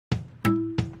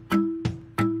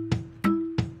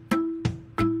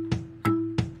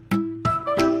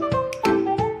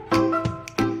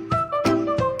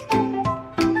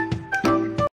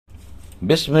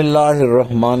بسم اللہ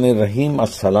الرحمن الرحیم۔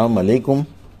 السلام علیکم۔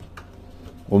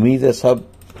 امید ہے سب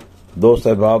دوست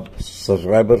احباب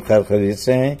سبسکرائبر خیر خیریت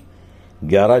سے ہیں۔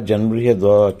 11 جنوری ہے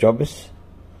 2024،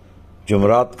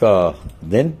 جمعرات کا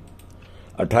دن،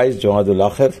 28 جمادی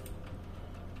الاخر،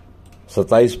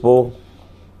 27 پو،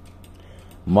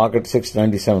 مارکیٹ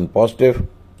 697 پازیٹیو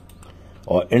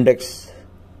اور انڈیکس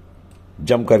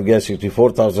جمپ کر گیا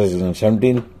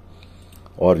 64,017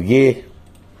 اور یہ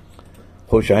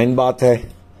خوش آئند بات ہے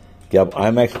کہ اب آئی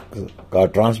ایم ایف کا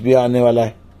ٹرانس بھی آنے والا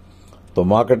ہے، تو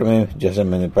مارکیٹ میں جیسے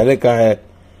میں نے پہلے کہا ہے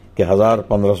کہ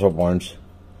 1500 پوائنٹس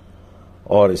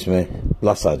اور اس میں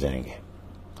پلس آ جائیں گے۔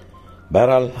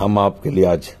 بہرحال ہم آپ کے لیے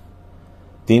آج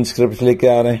 3 اسکرپٹس لے کے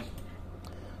آ رہے ہیں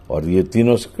اور یہ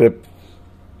تینوں اسکرپٹ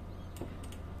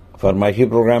فرمائشی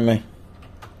پروگرام ہے،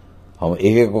 ہم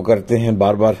ایک ایک کو کرتے ہیں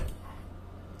بار بار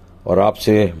اور آپ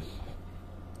سے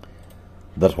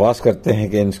درخواست کرتے ہیں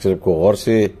کہ ان اسکرپٹ کو غور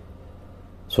سے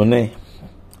سنیں،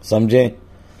 سمجھیں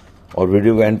اور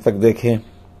ویڈیو کو اینڈ تک دیکھیں۔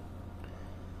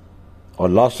 اور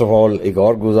لاسٹ آف آل ایک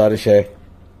اور گزارش ہے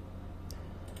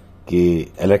کہ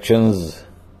الیکشنز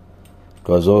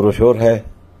کا زور و شور ہے،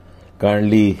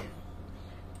 کائنڈلی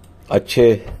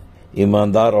اچھے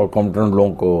ایماندار اور کمپٹنٹ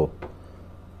لوگوں کو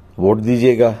ووٹ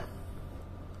دیجیے گا۔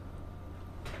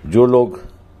 جو لوگ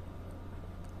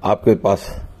آپ کے پاس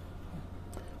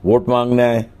ووٹ مانگنے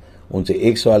آئے ان سے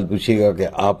ایک سوال پوچھیے گا کہ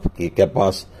آپ کے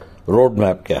پاس روڈ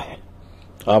میپ کیا ہے،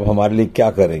 آپ ہمارے لیے کیا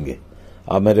کریں گے،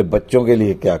 آپ میرے بچوں کے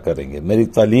لیے کیا کریں گے، میری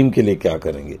تعلیم کے لیے کیا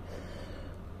کریں گے،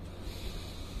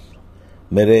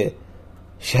 میرے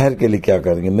شہر کے لیے کیا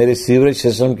کریں گے، میرے سیوریج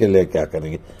سسٹم کے لیے کیا کریں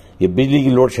گے، یہ بجلی کی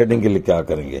لوڈ شیڈنگ کے لیے کیا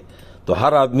کریں گے۔ تو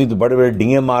ہر آدمی تو بڑے بڑے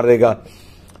ڈینگے مارے گا،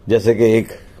 جیسے کہ ایک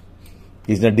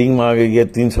کسی نے ڈینگ مانگی ہے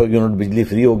 300 یونٹ بجلی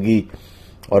فری ہوگی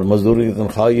اور مزدوری کی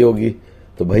تنخواہ یہ ہوگی،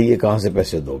 تو بھائی یہ کہاں سے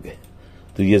پیسے دو گے؟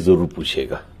 تو یہ ضرور پوچھے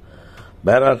گا۔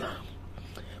 بہرحال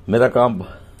میرا کام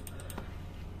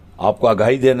آپ کو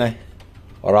آگاہی دینا ہے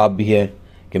اور آپ بھی ہیں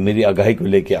کہ میری آگاہی کو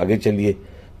لے کے آگے چلیے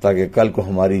تاکہ کل کو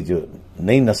ہماری جو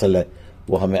نئی نسل ہے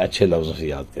وہ ہمیں اچھے لفظوں سے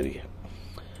یاد کریے۔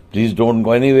 Please don't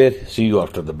go any where, C you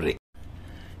after the break.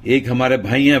 ایک ہمارے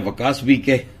بھائی ہیں وکاس بھی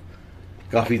کے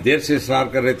کافی دیر سے اصرار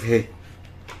کر رہے تھے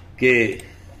کہ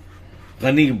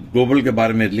غنی گلوبل کے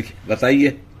بارے میں بتائیے۔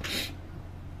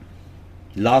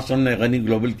 لاسٹ ہم نے غنی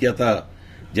گلوبل کیا تھا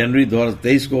جنوری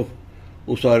 2023 کو،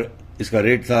 اس کا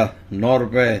ریٹ تھا 9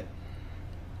 روپے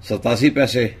 87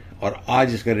 پیسے اور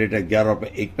آج اس کا ریٹ ہے 11 روپے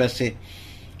 1 پیسے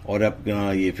اور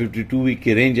اپنا یہ 52 ویک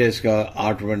کی رینج ہے اس کا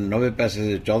 8 روپے 90 پیسے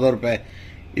سے 14 روپے۔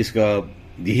 اس کا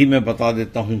یہی میں بتا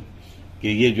دیتا ہوں کہ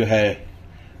یہ جو ہے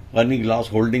غنی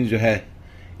گلاس ہولڈنگ جو ہے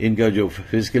ان کا جو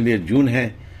فزیکل ایئر جون ہے،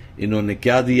 انہوں نے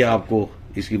کیا دیا آپ کو،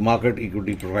 اس کی مارکیٹ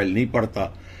ایکوٹی پروفائل نہیں پڑتا،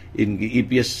 ان کی ای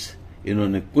پی ایس انہوں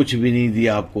نے کچھ بھی نہیں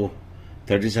دیا آپ کو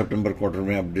 30 سپٹمبر کوارٹر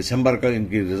میں۔ اب دسمبر کا ان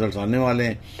کی ریزلٹس آنے والے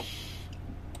ہیں،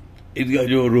 ان کا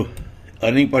جو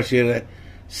ارننگ پر شیئر ہے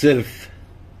صرف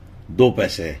 2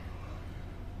 پیسے ہے،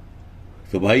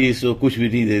 تو بھائی اس کو کچھ بھی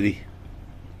نہیں دے رہی۔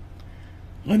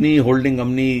 غنی ہولڈنگ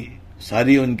کمپنی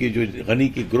ساری ان کی جو غنی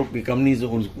کی گروپ کی کمپنیز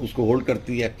اس کو ہولڈ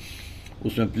کرتی ہے،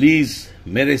 اس میں پلیز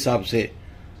میرے حساب سے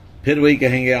پھر وہی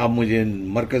کہیں گے، آپ مجھے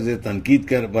مرکز تنقید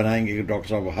کر بنائیں گے کہ ڈاکٹر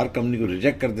صاحب ہر کمپنی کو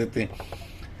ریجیکٹ کر دیتے ہیں۔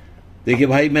 دیکھیے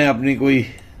بھائی، میں اپنی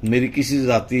میری کسی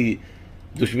ذاتی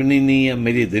دشمنی نہیں ہے،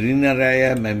 میری دلیل نہ رائے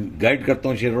ہے، میں گائیڈ کرتا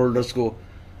ہوں شیئر ہولڈرز کو۔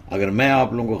 اگر میں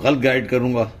آپ لوگوں کو غلط گائیڈ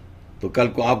کروں گا تو کل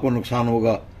کو آپ کو نقصان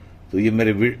ہوگا، تو یہ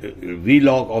میرے وی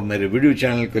لاگ اور میرے ویڈیو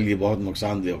چینل کے لیے بہت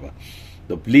نقصان دہ ہوگا۔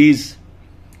 تو پلیز،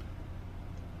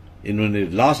 انہوں نے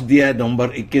لاسٹ دیا ہے نومبر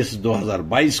 21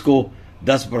 2022 کو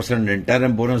 10%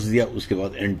 انٹرم بونس دیا، اس کے بعد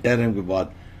انٹرم کے بعد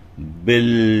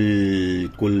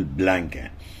بالکل بلینک ہے۔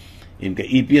 ان کا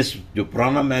ای پی ایس جو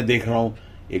پرانا میں دیکھ رہا ہوں،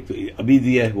 ایک تو ابھی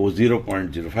دیا ہے وہ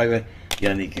 0.05 ہے،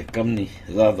 یعنی کہ کم نہیں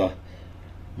زیادہ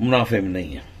منافع میں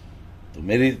نہیں ہے۔ تو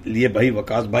میرے لیے بھائی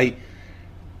وکاس بھائی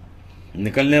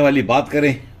نکلنے والی بات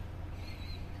کریں،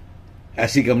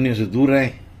 ایسی کمپنیوں سے دور رہیں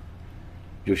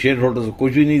جو شیئر ہولڈرز کو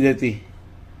کچھ بھی نہیں دیتی۔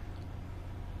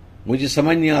 مجھے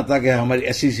سمجھ نہیں آتا کہ ہماری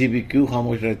ایس ای سی بھی کیوں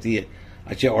خاموش رہتی ہے،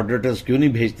 اچھے آڈیٹرز کیوں نہیں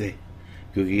بھیجتے،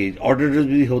 کیونکہ آڈیٹرز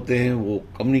بھی ہوتے ہیں وہ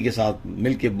کمپنی کے ساتھ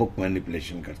مل کے بک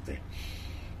مینیپولیشن کرتے ہیں۔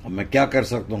 اب میں کیا کر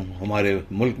سکتا ہوں، ہمارے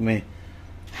ملک میں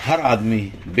ہر آدمی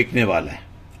بکنے والا ہے،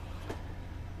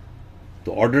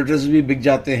 تو آڈیٹرز بھی بک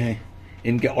جاتے ہیں۔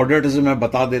 ان کے آڈیٹرز میں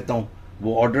بتا دیتا ہوں،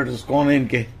 وہ آڈیٹرز کون ہیں ان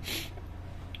کے،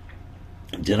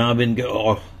 جناب ان کے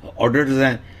آڈیٹرز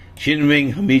ہیں شن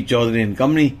wing Hamid Chaudhry and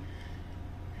company.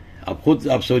 اب خود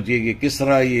آپ سوچئے کہ کس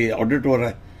طرح یہ آڈٹ ہو رہا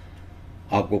ہے،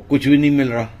 آپ کو کچھ بھی نہیں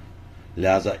مل رہا،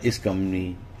 لہذا اس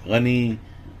کمپنی غنی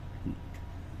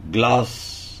گلاس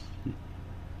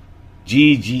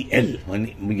GGL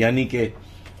یعنی کہ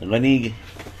غنی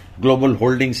گلوبل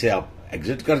ہولڈنگ سے آپ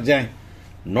ایگزٹ کر جائیں.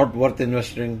 Not worth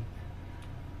investing,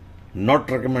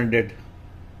 not recommended,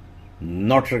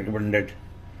 not recommended,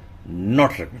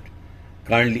 not recommended.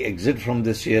 Kindly exit from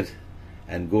this share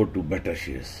and go to better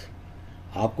shares.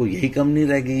 آپ کو یہی کم نہیں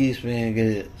رہے گی اس میں کہ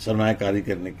سرمایہ کاری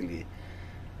کرنے کے لیے.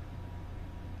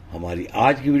 ہماری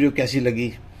آج کی ویڈیو کیسی لگی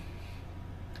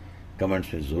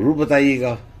کمنٹس میں ضرور بتائیے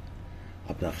گا.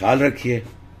 اپنا خیال رکھیے,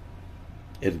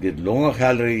 ارد گرد لوگوں کا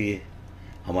خیال رکھیے,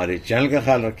 ہمارے چینل کا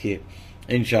خیال رکھیے.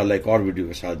 انشاءاللہ ایک اور ویڈیو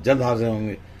کے ساتھ جلد حاضر ہوں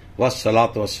گے.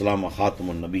 والصلاۃ والسلام خاتم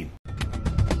النبیین.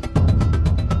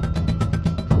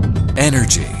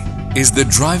 Energy is the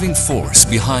driving force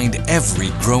behind every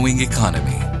growing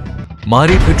economy.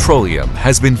 Mari Petroleum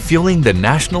has been fueling the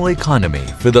national economy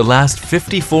for the last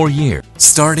 54 years.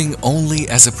 Starting only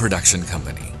as a production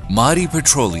company, Mari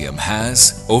Petroleum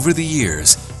has, over the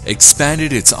years,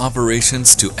 expanded its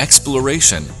operations to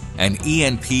exploration and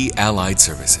E&P allied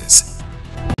services.